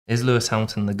Is Lewis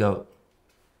Hamilton the GOAT?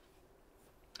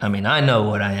 I mean, I know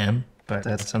what I am, but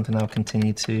that's something I'll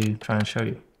continue to try and show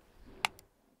you.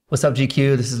 What's up,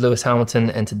 GQ? This is Lewis Hamilton,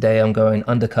 and today I'm going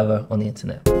undercover on the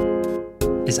internet.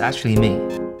 It's actually me.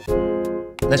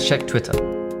 Let's check Twitter.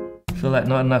 I feel like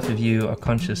not enough of you are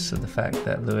conscious of the fact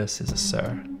that Lewis is a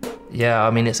sir. Yeah,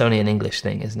 I mean, it's only an English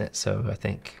thing, isn't it? So I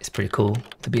think it's pretty cool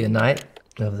to be a knight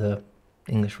of the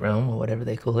English realm, or whatever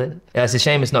they call it. Yeah, it's a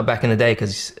shame it's not back in the day,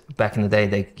 because back in the day,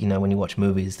 they, you know, when you watch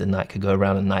movies, the knight could go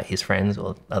around and knight his friends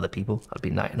or other people. I'd be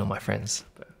knighting all my friends,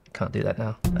 but I can't do that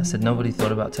now. I said nobody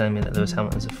thought about telling me that Lewis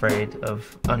Hamilton's afraid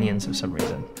of onions for some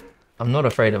reason. I'm not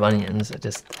afraid of onions, I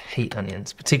just hate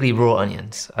onions, particularly raw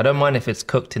onions. I don't mind if it's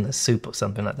cooked in a soup or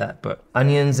something like that, but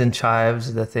onions and chives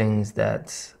are the things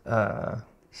that,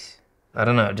 I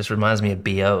don't know, it just reminds me of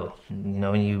BO. You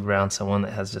know, when you round someone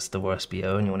that has just the worst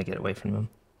BO and you want to get away from them.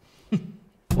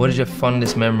 What is your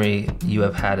fondest memory you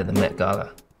have had at the Met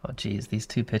Gala? Oh geez, these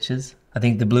two pictures. I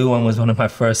think the blue one was one of my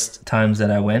first times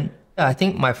that I went. I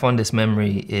think my fondest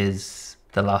memory is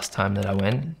the last time that I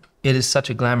went. It is such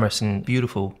a glamorous and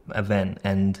beautiful event,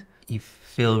 and you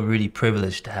feel really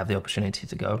privileged to have the opportunity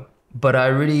to go. But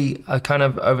I kind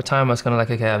of, over time, I was kind of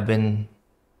like, okay, I've been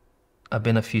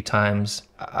a few times.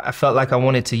 I felt like I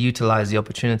wanted to utilize the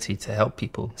opportunity to help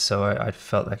people. So I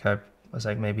felt like I was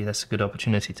like, maybe that's a good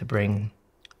opportunity to bring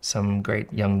some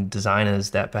great young designers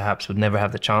that perhaps would never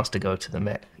have the chance to go to the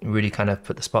Met, and really kind of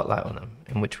put the spotlight on them,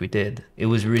 in which we did. It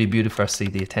was really beautiful to see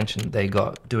the attention they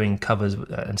got doing covers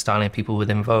and styling people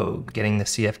within Vogue, getting the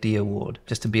CFD award.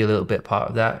 Just to be a little bit part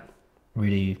of that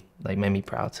really like made me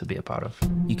proud to be a part of.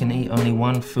 You can eat only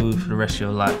one food for the rest of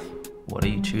your life. What are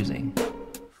you choosing?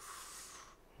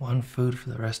 One food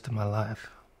for the rest of my life.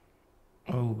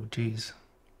 Oh, geez.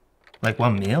 Like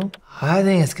one meal? I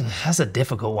think that's a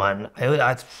difficult one.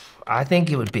 I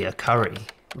think it would be a curry.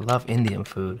 I love Indian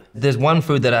food. There's one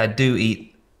food that I do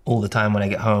eat all the time when I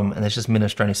get home, and it's just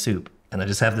minestrone soup. And I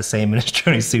just have the same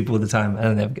minestrone soup all the time. I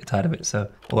don't ever get tired of it, so.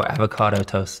 Or avocado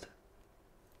toast.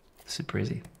 Super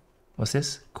easy. What's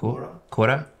this?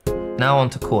 Kora? Now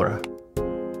on to Kora.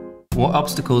 What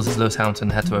obstacles has Lewis Hamilton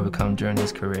had to overcome during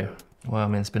his career? Well, I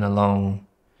mean, it's been a long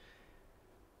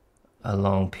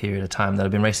period of time that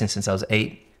I've been racing since I was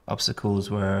 8.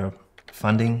 Obstacles were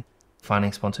funding,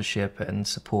 finding sponsorship and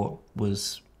support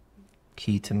was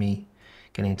key to me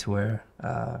getting to where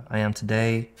I am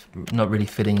today. Not really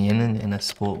fitting in a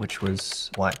sport which was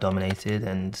white dominated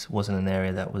and wasn't an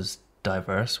area that was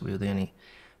diverse. We were the only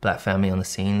black family on the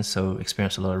scene, so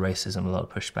experienced a lot of racism, a lot of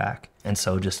pushback. And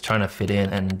so just trying to fit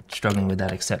in and struggling with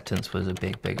that acceptance was a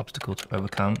big obstacle to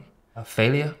overcome.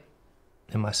 Failure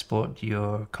in my sport,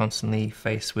 you're constantly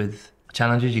faced with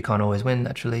challenges. You can't always win,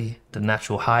 naturally. The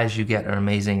natural highs you get are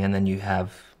amazing, and then you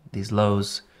have these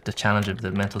lows. The challenge of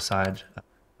the mental side,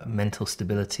 mental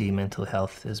stability, mental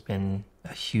health has been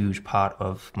a huge part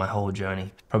of my whole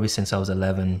journey. Probably since I was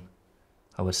 11,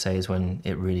 I would say, is when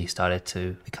it really started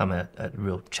to become a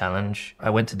real challenge.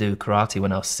 I went to do karate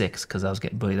when I was 6 because I was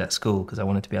getting bullied at school because I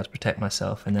wanted to be able to protect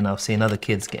myself. And then I was seeing other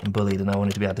kids getting bullied and I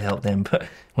wanted to be able to help them. But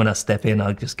when I step in,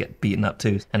 I'll just get beaten up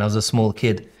too. And I was a small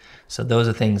kid. So those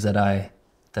are things that I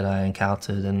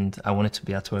encountered and I wanted to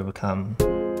be able to overcome.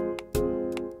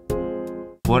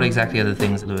 What exactly are the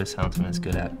things that Lewis Hamilton is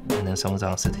good at? And then someone's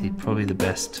answered he's probably the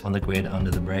best on the grid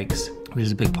under the brakes, which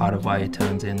is a big part of why he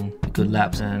turns in good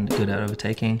laps and good at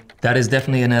overtaking. That is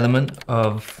definitely an element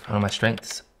of one of my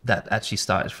strengths that actually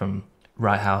started from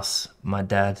Right House. My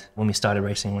dad, when we started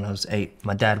racing when I was 8,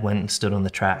 my dad went and stood on the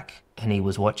track and he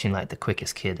was watching like the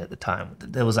quickest kid at the time.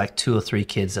 There was like 2 or 3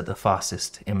 kids at the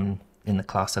fastest in the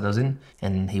class that I was in,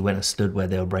 and he went and stood where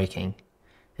they were braking.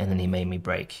 And then he made me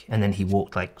brake. And then he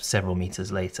walked like several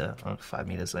meters later, 5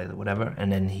 meters later, whatever.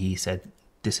 And then he said,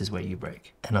 this is where you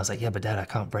brake. And I was like, yeah, but Dad, I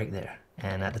can't brake there.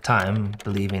 And at the time,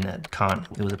 believing that can't,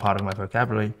 it was a part of my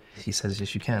vocabulary, he says,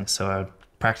 yes, you can. So I would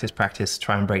practice,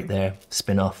 try and brake there,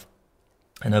 spin off.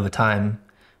 And over time,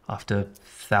 after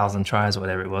 1,000 tries or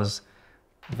whatever it was,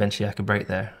 eventually I could brake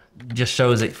there. It just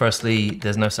shows that firstly,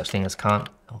 there's no such thing as can't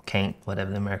or can't,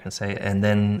 whatever the Americans say. And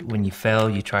then when you fail,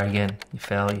 you try again. You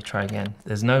fail, you try again.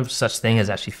 There's no such thing as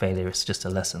actually failure, it's just a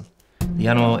lesson. The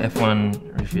animal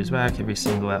F1 reviews back every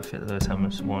single outfit that Lewis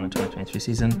Hamilton won in 2023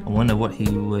 season. I wonder what he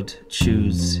would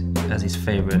choose as his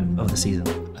favorite of the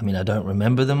season. I mean, I don't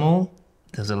remember them all.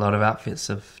 There's a lot of outfits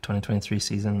of 2023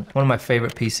 season. One of my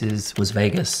favorite pieces was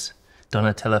Vegas.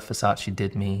 Donatella Versace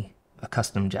did me a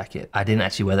custom jacket. I didn't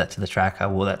actually wear that to the track. I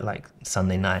wore that like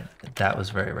Sunday night. That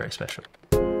was very special.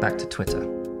 Back to Twitter.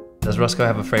 Does Roscoe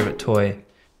have a favorite toy?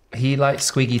 He likes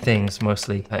squeaky things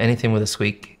mostly. Anything with a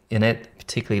squeak in it,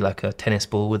 particularly like a tennis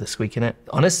ball with a squeak in it.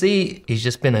 Honestly, he's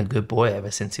just been a good boy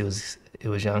ever since he was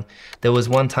young. There was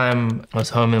one time I was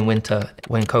home in winter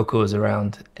when Coco was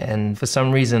around, and for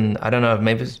some reason, I don't know,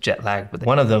 maybe it was jet lag, but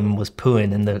one of them was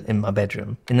pooing in my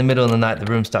bedroom. In the middle of the night,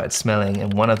 the room started smelling,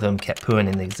 and one of them kept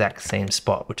pooing in the exact same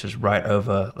spot, which was right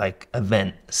over like a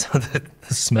vent. So the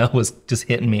smell was just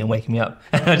hitting me and waking me up.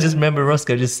 And I just remember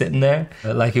Roscoe just sitting there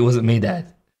like it wasn't me,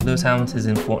 Dad. Lewis Hamilton's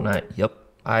in Fortnite. Yep.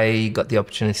 I got the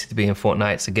opportunity to be in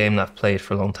Fortnite. It's a game that I've played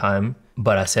for a long time,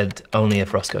 but I said only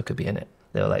if Roscoe could be in it.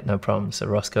 They were like, no problem. So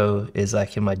Roscoe is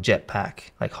like in my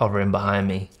jetpack, like hovering behind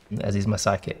me as he's my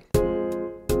sidekick.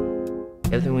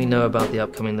 Everything we know about the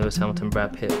upcoming Lewis Hamilton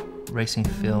Brad Pitt racing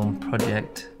film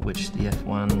project, which the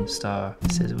F1 star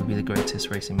says it would be the greatest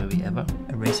racing movie ever.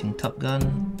 A racing Top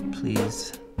Gun,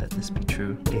 please let this be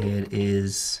true. It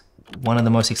is one of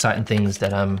the most exciting things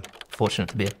that I'm fortunate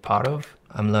to be a part of.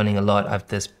 I'm learning a lot.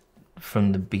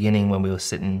 From the beginning when we were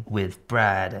sitting with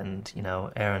Brad and, you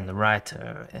know, Aaron the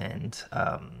writer and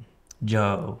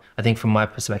Joe. I think from my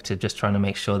perspective, just trying to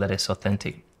make sure that it's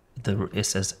authentic.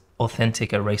 It's as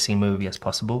authentic a racing movie as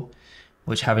possible,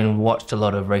 which, having watched a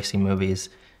lot of racing movies,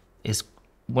 is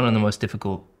one of the most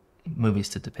difficult movies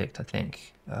to depict, I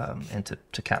think, and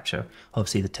to capture.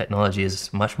 Obviously the technology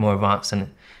is much more advanced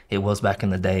than it was back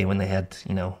in the day when they had,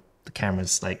 you know, the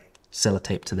cameras like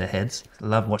sellotape to their heads. I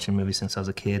love watching movies since I was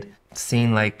a kid.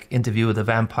 Seen like Interview with the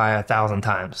Vampire 1,000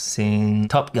 times, seen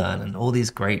Top Gun and all these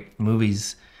great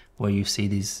movies where you see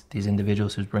these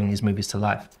individuals who bring these movies to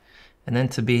life. And then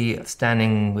to be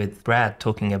standing with Brad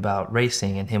talking about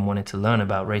racing and him wanting to learn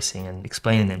about racing and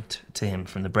explaining them to him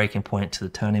from the breaking point to the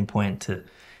turning point to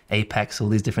apex, all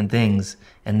these different things,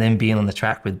 and then being on the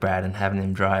track with Brad and having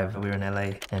him drive. We were in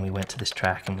LA and we went to this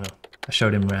track and I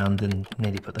showed him around and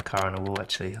nearly put the car on a wall,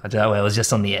 actually. I was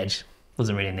just on the edge.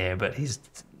 Wasn't really near, but he's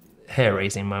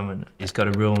hair-raising moment. He's got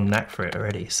a real knack for it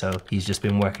already, so he's just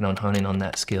been working on honing on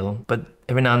that skill. But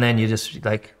every now and then you're just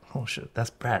like, oh shit, that's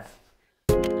Brad.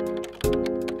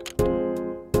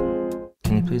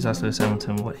 Can you please ask Lewis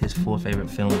Hamilton what his 4 favorite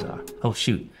films are? Oh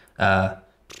shoot.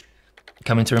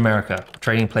 Coming to America,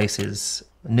 Trading Places.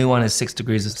 The new one is 6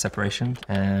 Degrees of Separation,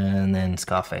 and then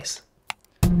Scarface.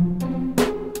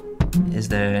 Is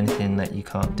there anything that you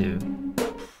can't do?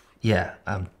 Yeah,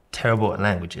 I'm terrible at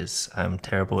languages. I'm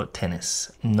terrible at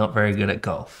tennis. Not very good at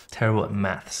golf. Terrible at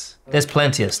maths. There's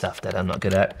plenty of stuff that I'm not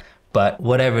good at, but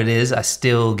whatever it is, I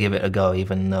still give it a go,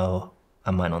 even though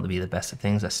I might not be the best at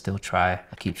things. I still try.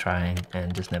 I keep trying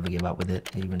and just never give up with it,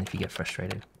 even if you get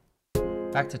frustrated.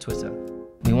 Back to Twitter.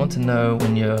 We want to know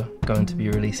when you're going to be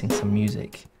releasing some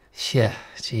music. Yeah,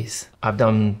 jeez. I've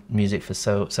done music for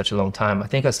such a long time. I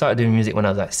think I started doing music when I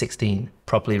was like 16.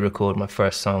 Properly record my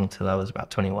first song till I was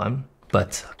about 21.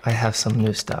 But I have some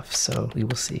new stuff, so we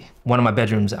will see. One of my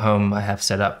bedrooms at home I have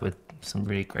set up with some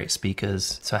really great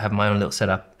speakers. So I have my own little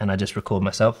setup and I just record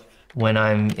myself. When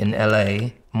I'm in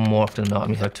LA, more often than not,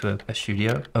 I'm going to a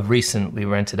studio. Of recent, we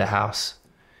rented a house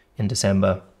in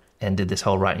December and did this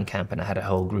whole writing camp, and I had a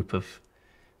whole group of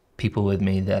people with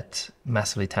me, that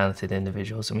massively talented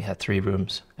individuals, and we had 3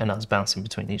 rooms and I was bouncing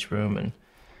between each room. And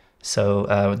so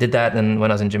I did that, and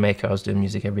when I was in Jamaica I was doing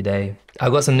music every day.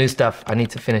 I've got some new stuff, I need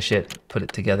to finish it, put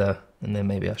it together, and then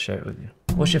maybe I'll share it with you.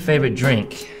 What's your favorite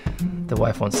drink? The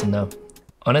wife wants to know.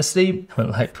 Honestly, I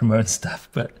don't like promoting stuff,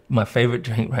 but my favorite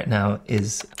drink right now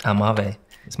is Amave.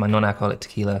 It's my non-alcoholic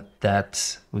tequila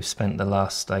that we've spent the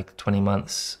last like 20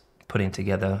 months putting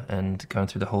together and going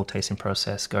through the whole tasting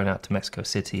process, going out to Mexico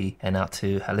City and out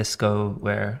to Jalisco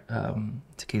where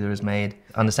tequila is made,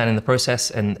 understanding the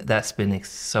process, and that's been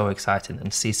so exciting.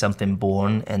 And see something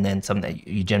born and then something that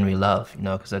you generally love, you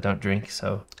know, because I don't drink,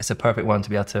 so it's a perfect one to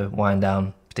be able to wind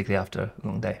down, particularly after a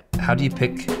long day. How do you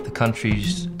pick the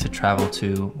countries to travel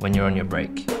to when you're on your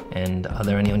break? And are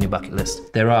there any on your bucket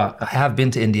list? There are. I have been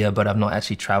to India, but I've not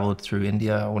actually traveled through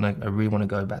India. I really want to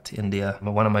go back to India.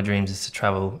 One of my dreams is to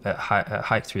travel,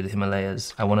 hike through the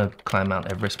Himalayas. I want to climb Mount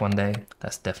Everest one day.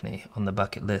 That's definitely on the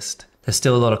bucket list. There's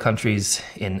still a lot of countries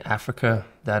in Africa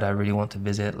that I really want to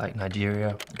visit, like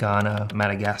Nigeria, Ghana,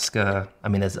 Madagascar. I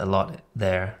mean, there's a lot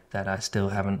there that I still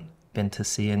haven't been to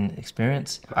see and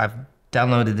experience. I've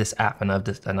downloaded this app and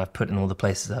I've put in all the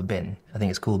places I've been. I think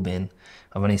it's called Bin.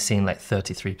 I've only seen like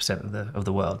 33% of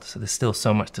the world, so there's still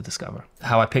so much to discover.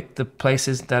 How I pick the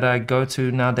places that I go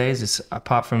to nowadays is,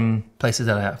 apart from places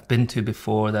that I've been to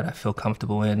before that I feel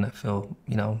comfortable in, I feel,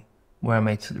 you know, where I'm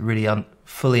able to really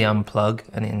fully unplug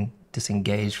and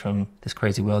disengage from this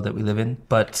crazy world that we live in.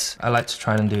 But I like to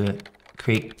try and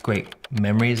create great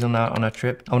memories on our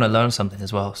trip. I want to learn something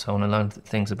as well, so I want to learn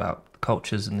things about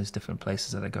cultures and these different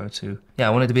places that I go to. Yeah, I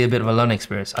want it to be a bit of a learning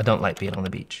experience. I don't like being on the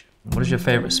beach. What is your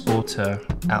favorite sporter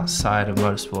outside of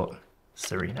motorsport?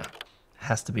 Serena.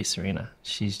 Has to be Serena.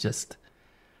 She's just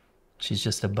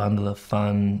a bundle of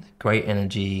fun, great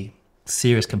energy,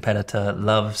 serious competitor,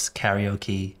 loves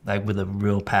karaoke, like with a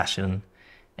real passion,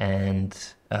 and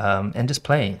just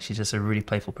playing. She's just a really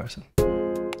playful person.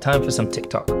 Time for some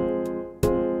TikTok.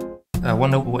 I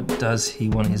wonder what does he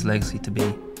want his legacy to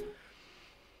be?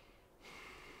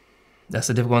 That's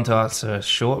a difficult one to answer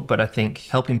short, but I think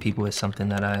helping people is something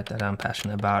that I'm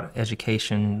passionate about.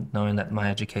 Education, knowing that my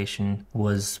education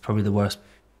was probably the worst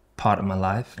part of my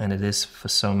life, and it is for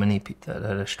so many people that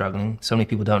are struggling. So many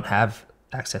people don't have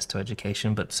access to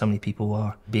education, but so many people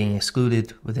are being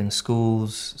excluded within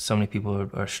schools. So many people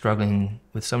are struggling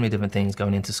with so many different things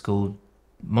going into school,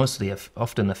 mostly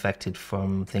often affected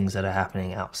from things that are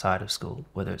happening outside of school,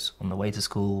 whether it's on the way to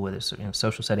school, whether it's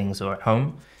social settings or at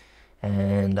home.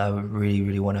 And I would really,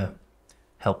 really want to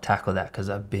help tackle that because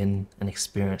I've been and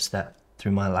experienced that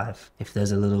through my life. If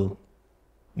there's a little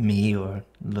me or a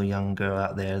little young girl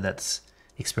out there that's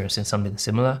experiencing something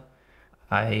similar,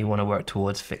 I want to work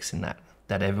towards fixing that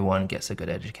everyone gets a good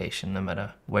education no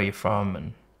matter where you're from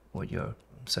and what your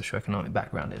socioeconomic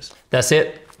background is. That's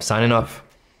it. Signing off.